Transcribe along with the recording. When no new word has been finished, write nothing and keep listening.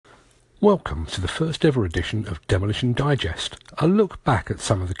Welcome to the first ever edition of Demolition Digest, a look back at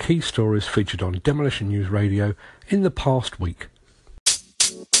some of the key stories featured on Demolition News Radio in the past week.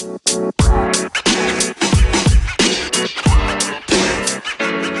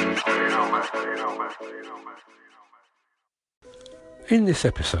 In this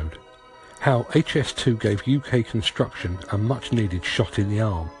episode, how HS2 gave UK construction a much needed shot in the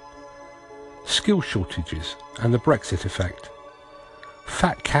arm, skill shortages and the Brexit effect,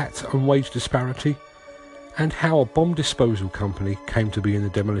 fat cat and wage disparity, and how a bomb disposal company came to be in the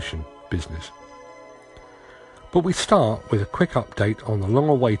demolition business. But we start with a quick update on the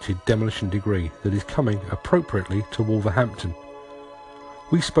long-awaited demolition degree that is coming appropriately to Wolverhampton.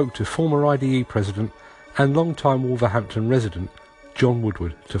 We spoke to former IDE president and long-time Wolverhampton resident John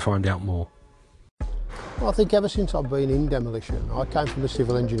Woodward to find out more. Well, I think ever since I've been in demolition, I came from a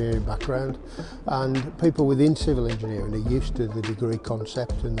civil engineering background, and people within civil engineering are used to the degree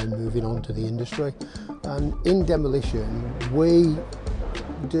concept and then moving on to the industry. And in demolition, we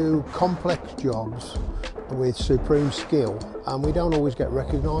do complex jobs with supreme skill, and we don't always get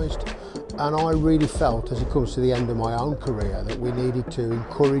recognised. And I really felt, as it comes to the end of my own career, that we needed to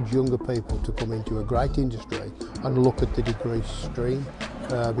encourage younger people to come into a great industry and look at the degree stream.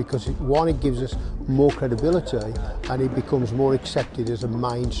 Because one, it gives us more credibility and it becomes more accepted as a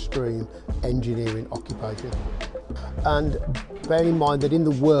mainstream engineering occupation. And bear in mind that in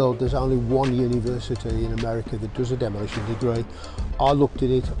the world there's only one university in America that does a demolition degree. I looked at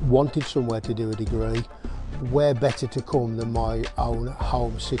it, wanted somewhere to do a degree. Where better to come than my own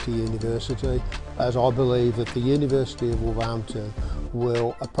home city university, as I believe that the University of Wolverhampton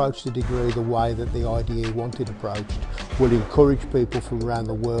will approach the degree the way that the IDE wanted approached, will encourage people from around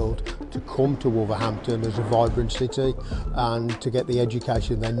the world to come to Wolverhampton as a vibrant city and to get the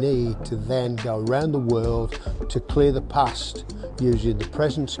education they need to then go around the world to clear the past using the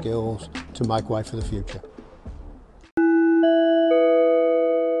present skills to make way for the future.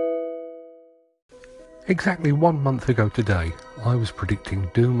 Exactly 1 month ago today, I was predicting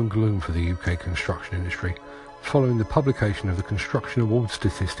doom and gloom for the UK construction industry, following the publication of the Construction Awards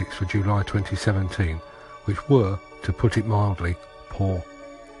statistics for July 2017, which were, to put it mildly, poor.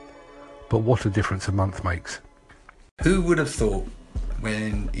 But what a difference a month makes. Who would have thought,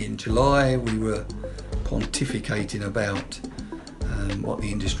 when in July we were pontificating about what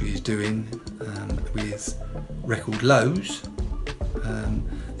the industry is doing with record lows,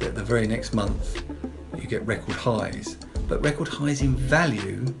 that the very next month you get record highs, but record highs in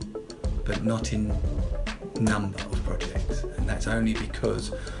value, but not in number of projects. And that's only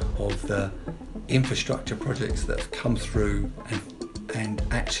because of the infrastructure projects that have come through and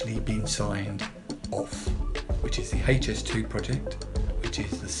actually been signed off, which is the HS2 project, which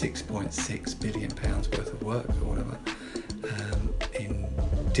is the £6.6 billion worth of work or whatever, in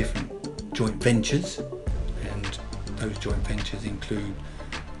different joint ventures, and those joint ventures include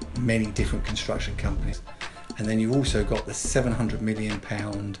many different construction companies. And then you've also got the £700 million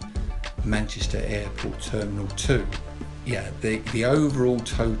Manchester Airport Terminal 2. Yeah, the overall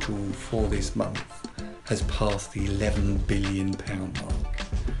total for this month has passed the £11 billion mark.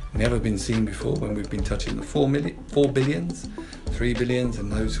 Never been seen before when we've been touching the 4 billions, 3 billions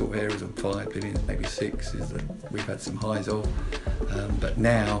and those sort of areas, of 5 billions, maybe 6 is that we've had some highs of. But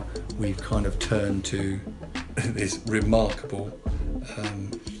now we've kind of turned to this remarkable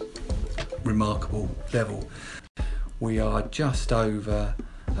level. We are just over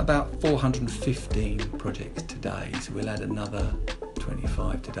about 415 projects today, so we'll add another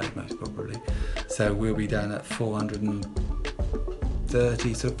 25 today most probably, so we'll be down at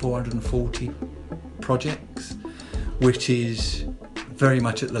 430 to 440 projects, which is very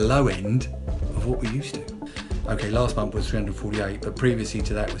much at the low end of what we used to. Okay, last month was 348, but previously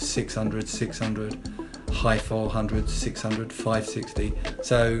to that was 600, high 400, 600, 560.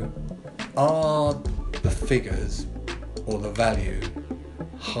 So are the figures or the value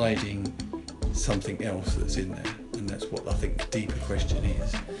hiding something else that's in there? And that's what I think the deeper question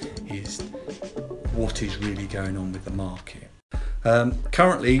is what is really going on with the market?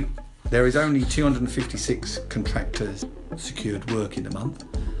 Currently there is only 256 contractors secured work in a month.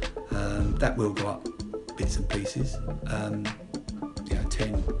 That will go up bits and pieces.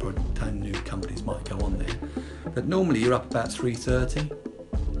 10 new companies might go on there, but normally you're up about 330,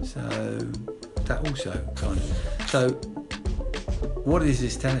 so that also kind of, so what is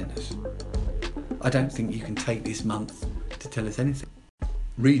this telling us? I don't think you can take this month to tell us anything.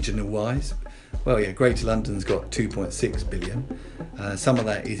 Regional wise, well, yeah, Greater London's got 2.6 billion. Some of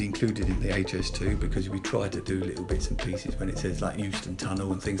that is included in the HS2 because we try to do little bits and pieces when it says like Euston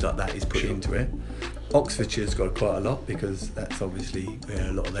Tunnel and things like that is put into it. Oxfordshire's got quite a lot because that's obviously where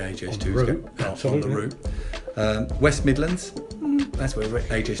a lot of the HS2s go on the route. West Midlands, that's where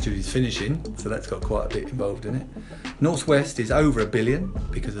HS2 is finishing, so that's got quite a bit involved in it. North West is over 1 billion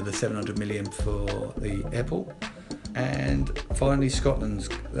because of the 700 million for the airport. And finally Scotland's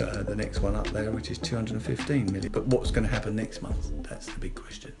the next one up there, which is 215 million. But what's going to happen next month? That's the big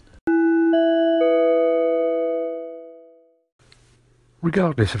question.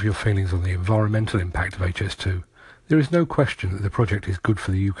 Regardless of your feelings on the environmental impact of HS2, there is no question that the project is good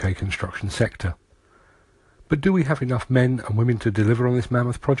for the UK construction sector. But do we have enough men and women to deliver on this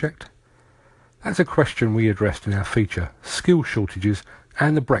mammoth project? That's a question we addressed in our feature, Skill Shortages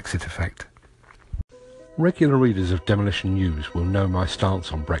and the Brexit Effect. Regular readers of Demolition News will know my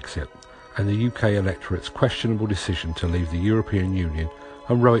stance on Brexit and the UK electorate's questionable decision to leave the European Union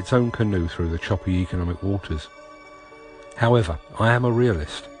and row its own canoe through the choppy economic waters. However, I am a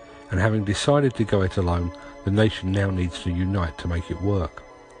realist, and having decided to go it alone, the nation now needs to unite to make it work.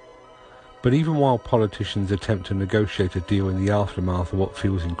 But even while politicians attempt to negotiate a deal in the aftermath of what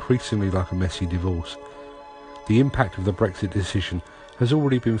feels increasingly like a messy divorce, the impact of the Brexit decision has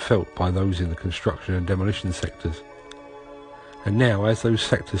already been felt by those in the construction and demolition sectors. And now, as those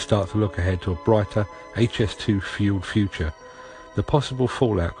sectors start to look ahead to a brighter, HS2-fueled future, the possible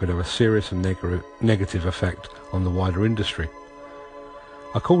fallout could have a serious and negative effect on the wider industry.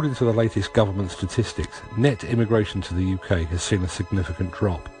 According to the latest government statistics, net immigration to the UK has seen a significant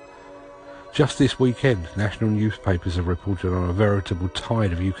drop. Just this weekend, national newspapers have reported on a veritable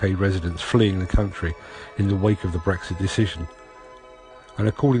tide of UK residents fleeing the country in the wake of the Brexit decision. And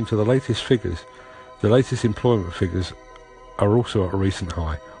according to the latest figures, the latest employment figures are also at a recent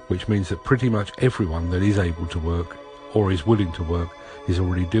high, which means that pretty much everyone that is able to work or is willing to work is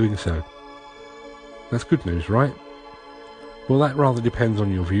already doing so. That's good news, right? Well, that rather depends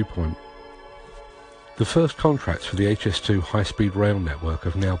on your viewpoint. The first contracts for the HS2 high-speed rail network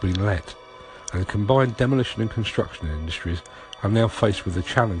have now been let, and the combined demolition and construction industries are now faced with the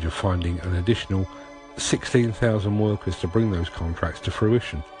challenge of finding an additional 16,000 workers to bring those contracts to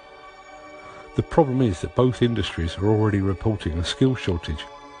fruition. The problem is that both industries are already reporting a skill shortage.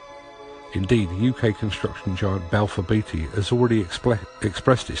 Indeed, the UK construction giant Balfour Beatty has already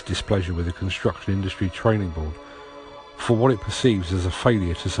expressed its displeasure with the Construction Industry Training Board for what it perceives as a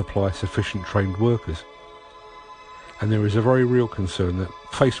failure to supply sufficient trained workers. And there is a very real concern that,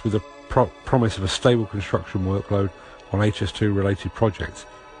 faced with the promise of a stable construction workload on HS2 related projects,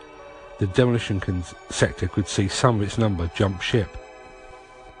 the demolition sector could see some of its number jump ship.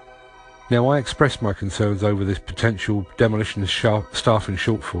 Now, I expressed my concerns over this potential demolition staffing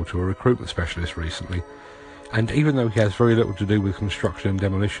shortfall to a recruitment specialist recently, and even though he has very little to do with construction and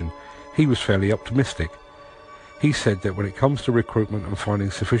demolition, he was fairly optimistic. He said that when it comes to recruitment and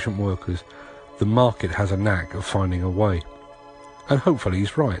finding sufficient workers, the market has a knack of finding a way. And hopefully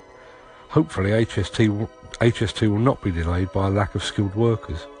he's right. Hopefully HS2 will not be delayed by a lack of skilled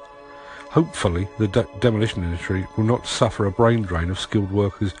workers. Hopefully the demolition industry will not suffer a brain drain of skilled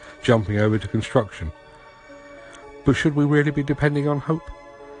workers jumping over to construction. But should we really be depending on hope?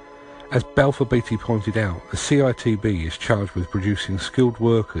 As Balfour Beatty pointed out, the CITB is charged with producing skilled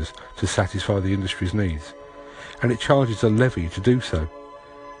workers to satisfy the industry's needs, and it charges a levy to do so.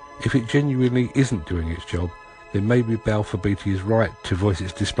 If it genuinely isn't doing its job, then maybe Balfour Beatty is right to voice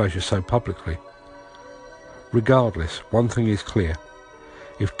its displeasure so publicly. Regardless, one thing is clear.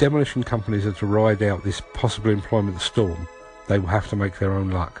 If demolition companies are to ride out this possible employment storm, they will have to make their own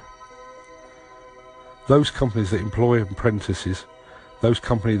luck. Those companies that employ apprentices, those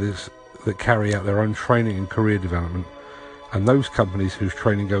companies that carry out their own training and career development, and those companies whose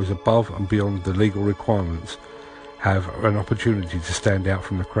training goes above and beyond the legal requirements have an opportunity to stand out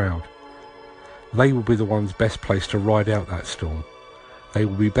from the crowd. They will be the ones best placed to ride out that storm. They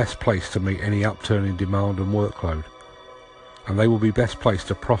will be best placed to meet any upturn in demand and workload. And they will be best placed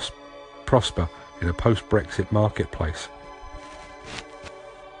to prosper in a post-Brexit marketplace.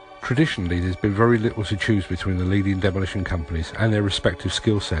 Traditionally, there's been very little to choose between the leading demolition companies and their respective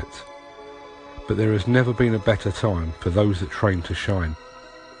skill sets. But there has never been a better time for those that train to shine.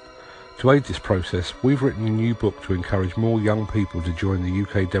 To aid this process, we've written a new book to encourage more young people to join the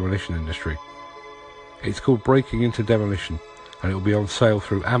UK demolition industry. It's called Breaking Into Demolition, and it will be on sale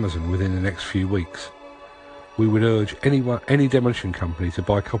through Amazon within the next few weeks. We would urge any demolition company to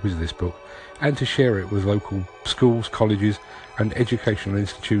buy copies of this book and to share it with local schools, colleges and educational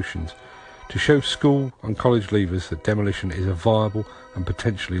institutions to show school and college leavers that demolition is a viable and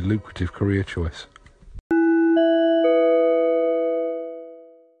potentially lucrative career choice.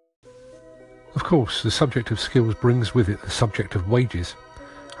 Of course, the subject of skills brings with it the subject of wages,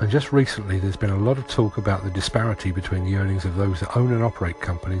 and just recently there's been a lot of talk about the disparity between the earnings of those that own and operate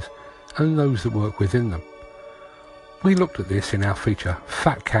companies and those that work within them. We looked at this in our feature,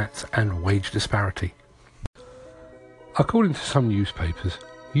 Fat Cats and Wage Disparity. According to some newspapers,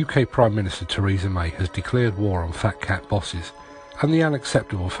 UK Prime Minister Theresa May has declared war on fat cat bosses and the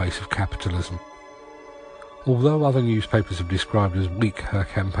unacceptable face of capitalism. Although other newspapers have described as weak her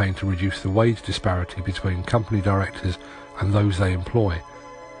campaign to reduce the wage disparity between company directors and those they employ,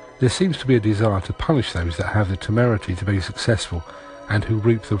 there seems to be a desire to punish those that have the temerity to be successful and who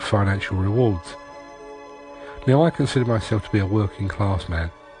reap the financial rewards. Now, I consider myself to be a working class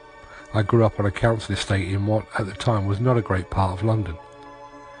man. I grew up on a council estate in what at the time was not a great part of London.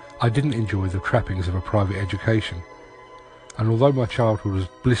 I didn't enjoy the trappings of a private education, and although my childhood was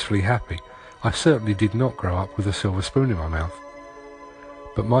blissfully happy, I certainly did not grow up with a silver spoon in my mouth.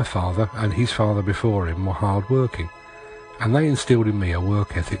 But my father and his father before him were hard working, and they instilled in me a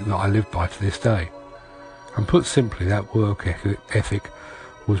work ethic that I live by to this day. And put simply, that work ethic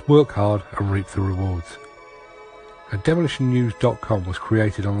was work hard and reap the rewards. DemolitionNews.com was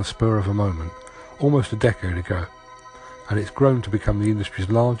created on the spur of a moment, almost a decade ago, and it's grown to become the industry's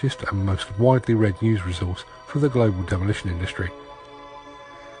largest and most widely read news resource for the global demolition industry.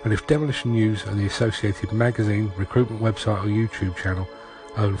 And if Demolition News and the associated magazine, recruitment website or YouTube channel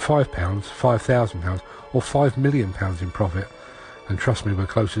earn £5, £5,000 or £5 million in profit, and trust me, we're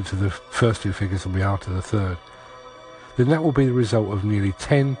closer to the first two figures than we are to the third, then that will be the result of nearly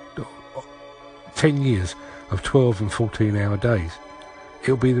 10 years of 12 and 14-hour days. It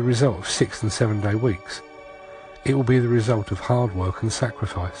will be the result of 6 and 7 day weeks. It will be the result of hard work and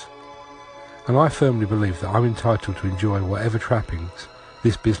sacrifice. And I firmly believe that I'm entitled to enjoy whatever trappings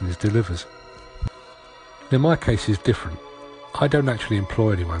this business delivers. Now, my case is different. I don't actually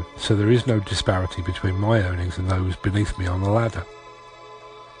employ anyone, so there is no disparity between my earnings and those beneath me on the ladder.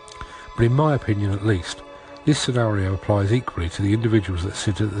 But in my opinion at least, this scenario applies equally to the individuals that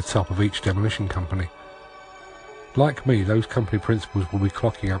sit at the top of each demolition company. Like me, those company principals will be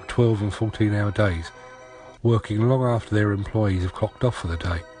clocking up 12 and 14-hour days, working long after their employees have clocked off for the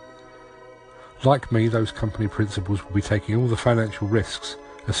day. Like me, those company principals will be taking all the financial risks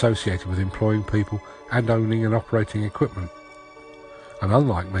associated with employing people and owning and operating equipment. And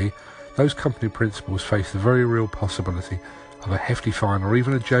unlike me, those company principals face the very real possibility of a hefty fine or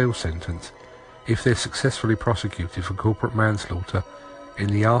even a jail sentence if they're successfully prosecuted for corporate manslaughter in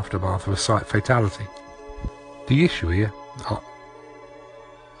the aftermath of a site fatality. The issue here,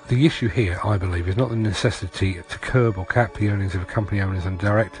 I believe, is not the necessity to curb or cap the earnings of company owners and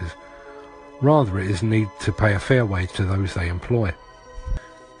directors. Rather, it is the need to pay a fair wage to those they employ.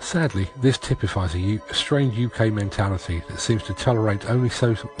 Sadly, this typifies a strange UK mentality that seems to tolerate only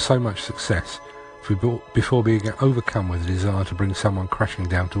so much success before being overcome with the desire to bring someone crashing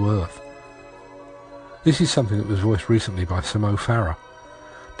down to earth. This is something that was voiced recently by Sir Mo Farah.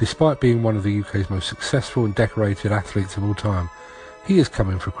 Despite being one of the UK's most successful and decorated athletes of all time, he has come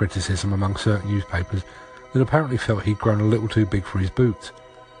in for criticism among certain newspapers that apparently felt he'd grown a little too big for his boots.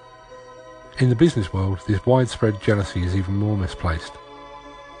 In the business world, this widespread jealousy is even more misplaced.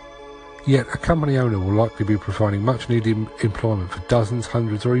 Yet a company owner will likely be providing much needed employment for dozens,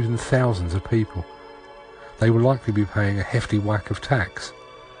 hundreds or even thousands of people. They will likely be paying a hefty whack of tax,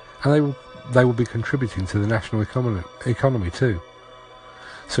 and they will be contributing to the national economy too.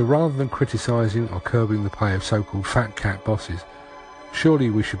 So rather than criticising or curbing the pay of so-called fat cat bosses, surely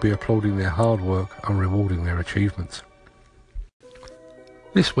we should be applauding their hard work and rewarding their achievements.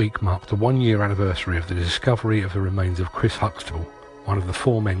 This week marked the 1-year anniversary of the discovery of the remains of Chris Huxtable, one of the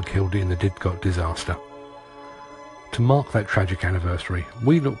 4 men killed in the Didcot disaster. To mark that tragic anniversary,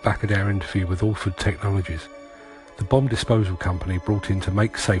 we look back at our interview with Alford Technologies, the bomb disposal company brought in to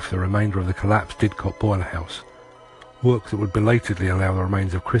make safe the remainder of the collapsed Didcot boiler house, work that would belatedly allow the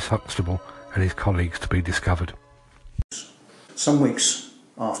remains of Chris Huxtable and his colleagues to be discovered. Some weeks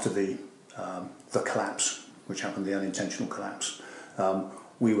after the collapse, which happened, the unintentional collapse,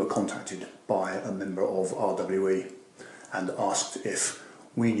 we were contacted by a member of RWE and asked if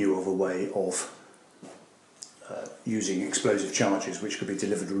we knew of a way of using explosive charges which could be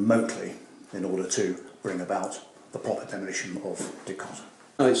delivered remotely in order to bring about the proper demolition of Didcot.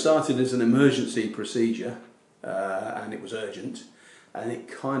 It started as an emergency procedure and it was urgent, and it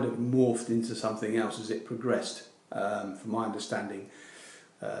kind of morphed into something else as it progressed. From my understanding,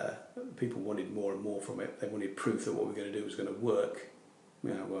 people wanted more and more from it. They wanted proof that what we were going to do was going to work.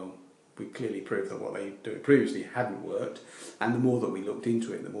 Yeah, well, we clearly proved that what they did previously hadn't worked, and the more that we looked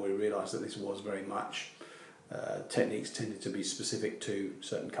into it, the more we realised that this was very much techniques tended to be specific to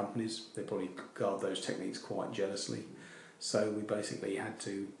certain companies. They probably guard those techniques quite jealously. So we basically had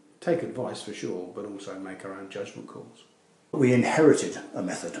to take advice for sure, but also make our own judgment calls. We inherited a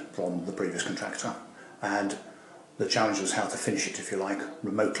method from the previous contractor, and the challenge was how to finish it, if you like,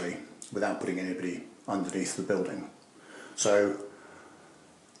 remotely without putting anybody underneath the building. So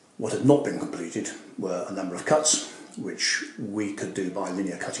what had not been completed were a number of cuts, which we could do by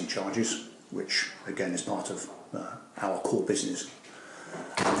linear cutting charges, which again is part of our core business.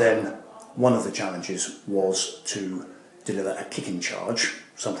 And then one of the challenges was to deliver a kicking charge,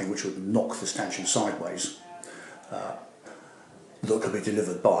 something which would knock the stanchion sideways, that could be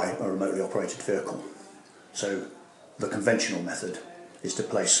delivered by a remotely operated vehicle. So the conventional method is to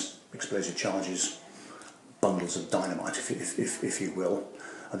place explosive charges, bundles of dynamite if you will,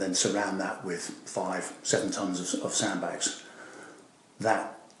 and then surround that with 5-7 tons of sandbags.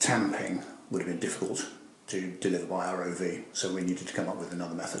 That tamping would have been difficult to deliver by ROV, so we needed to come up with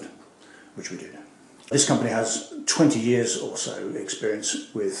another method, which we did. This company has 20 years or so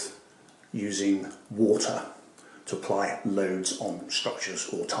experience with using water to apply loads on structures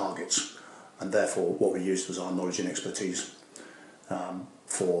or targets, and therefore what we used was our knowledge and expertise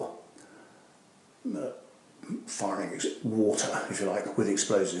for firing water, if you like, with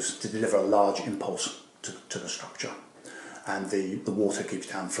explosives to deliver a large impulse to the structure. And the water keeps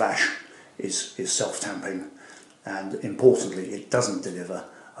down flash, is self-tamping, and importantly it doesn't deliver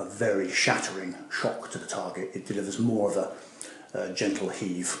a very shattering shock to the target. It delivers more of a gentle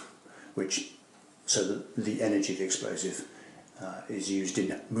heave, so that the energy of the explosive is used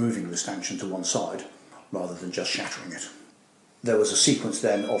in moving the stanchion to one side rather than just shattering it. There was a sequence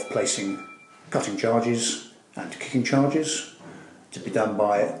then of placing cutting charges and kicking charges to be done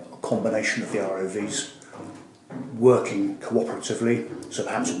by a combination of the ROVs working cooperatively, so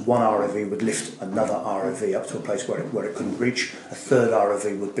perhaps one ROV would lift another ROV up to a place where it couldn't reach, a third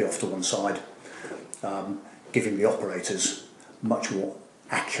ROV would be off to one side, giving the operators much more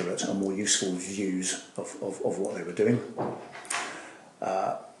accurate and more useful views of what they were doing.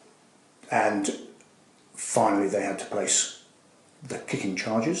 And finally they had to place the kicking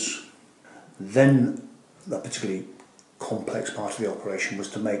charges. Then a particularly complex part of the operation was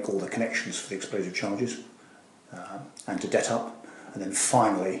to make all the connections for the explosive charges and to det up, and then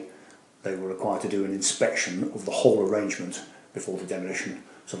finally they were required to do an inspection of the whole arrangement before the demolition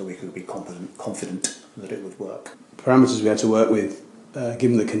so that we could be confident that it would work. Parameters we had to work with,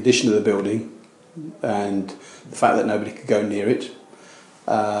 given the condition of the building and the fact that nobody could go near it,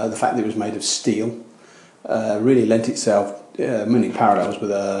 the fact that it was made of steel, really lent itself many parallels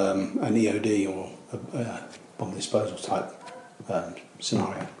with an EOD or a bomb disposal type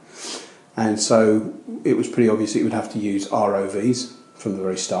scenario. And so it was pretty obvious that you would have to use ROVs from the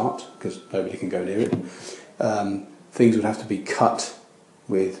very start because nobody can go near it. Things would have to be cut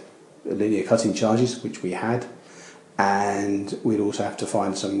with linear cutting charges, which we had, and we'd also have to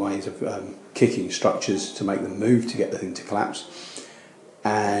find some ways of kicking structures to make them move to get the thing to collapse.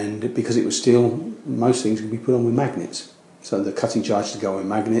 And because it was steel, most things could be put on with magnets. So the cutting charges to go on with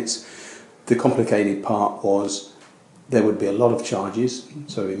magnets. The complicated part was there would be a lot of charges,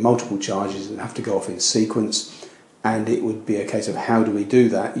 so in multiple charges that have to go off in sequence, and it would be a case of how do we do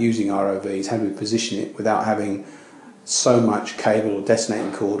that using ROVs, how do we position it without having so much cable or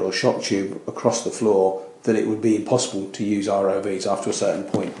detonating cord or shock tube across the floor that it would be impossible to use ROVs after a certain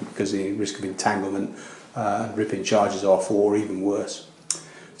point because the risk of entanglement, ripping charges off, or even worse.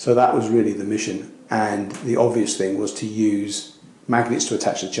 So that was really the mission, and the obvious thing was to use magnets to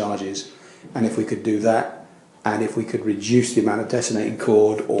attach the charges, and if we could do that, and if we could reduce the amount of detonating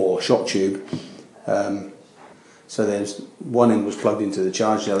cord or shock tube, so there's one end was plugged into the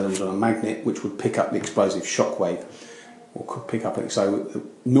charge, the other end was on a magnet which would pick up the explosive shock wave, or could pick up it. So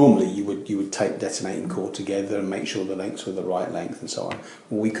normally you would tape detonating cord together and make sure the lengths were the right length and so on.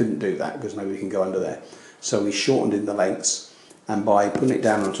 Well, we couldn't do that because nobody can go under there. So we shortened in the lengths, and by putting it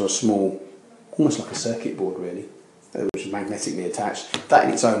down onto a small, almost like a circuit board really, which was magnetically attached, that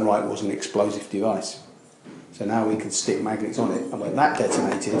in its own right was an explosive device. So now we could stick magnets on it, and when that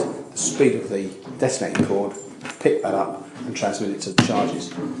detonated, the speed of the detonating cord picked that up and transmitted it to the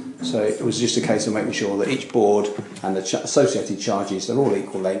charges. So it was just a case of making sure that each board and the associated charges are all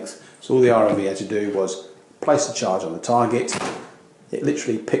equal length. So all the ROV had to do was place the charge on the target. It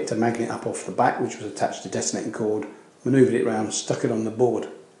literally picked a magnet up off the back, which was attached to the detonating cord, manoeuvred it around, stuck it on the board.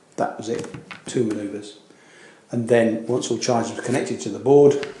 That was it, 2 manoeuvres. And then once all charges were connected to the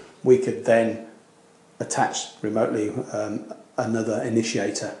board, we could then attach remotely another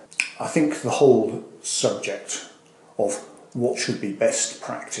initiator. I think the whole subject of what should be best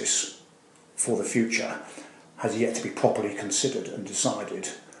practice for the future has yet to be properly considered and decided.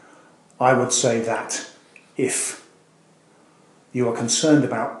 I would say that if you are concerned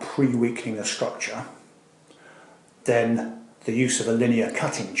about pre-weakening a structure, then the use of a linear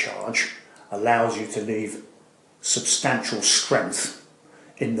cutting charge allows you to leave substantial strength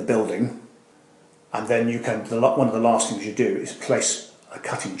in the building, and then you can, one of the last things you do is place a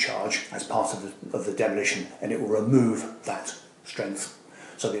cutting charge as part of the demolition, and it will remove that strength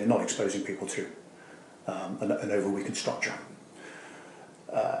so that you're not exposing people to an over-weakened structure.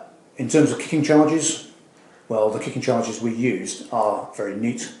 In terms of kicking charges, well, the kicking charges we used are very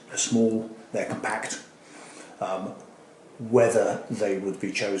neat, they're small, they're compact. Whether they would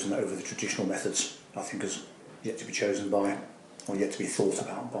be chosen over the traditional methods, I think, is yet to be chosen by, or yet to be thought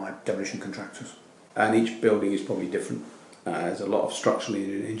about by demolition contractors. And each building is probably different. There's a lot of structural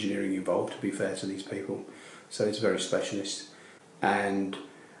engineering involved, to be fair to these people, so it's very specialist. And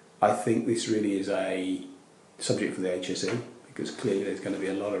I think this really is a subject for the HSE, because clearly there's going to be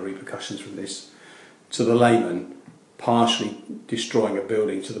a lot of repercussions from this. To the layman, partially destroying a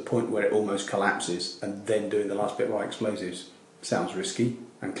building to the point where it almost collapses and then doing the last bit by explosives sounds risky,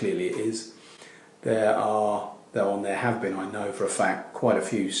 and clearly it is. There have been, I know for a fact, quite a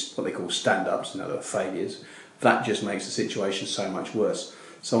few what they call stand-ups and other failures. That just makes the situation so much worse.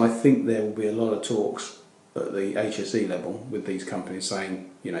 So I think there will be a lot of talks at the HSE level with these companies saying,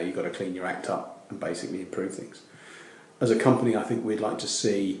 you know, you've got to clean your act up and basically improve things. As a company, I think we'd like to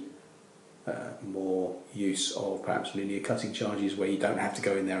see more use of perhaps linear cutting charges where you don't have to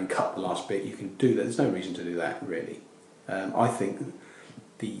go in there and cut the last bit. You can do that. There's no reason to do that, really. I think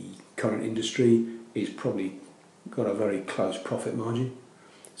the current industry is probably got a very close profit margin,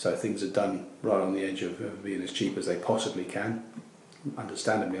 so things are done right on the edge of being as cheap as they possibly can,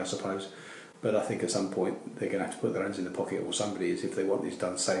 understandably, I suppose. But I think at some point they're going to have to put their hands in the pocket, or somebody is, if they want this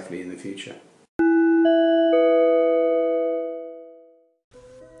done safely in the future.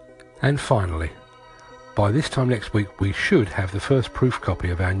 And finally, by this time next week we should have the first proof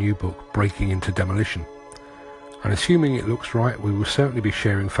copy of our new book, Breaking into Demolition. And assuming it looks right, we will certainly be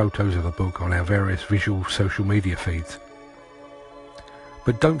sharing photos of the book on our various visual social media feeds.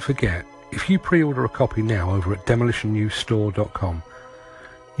 But don't forget, if you pre-order a copy now over at demolitionnewsstore.com,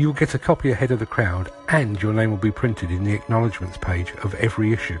 you will get a copy ahead of the crowd, and your name will be printed in the acknowledgements page of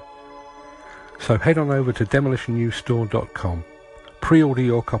every issue. So head on over to demolitionnewsstore.com, pre-order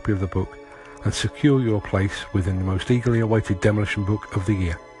your copy of the book, and secure your place within the most eagerly awaited demolition book of the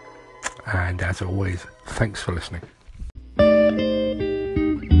year. And as always, thanks for listening.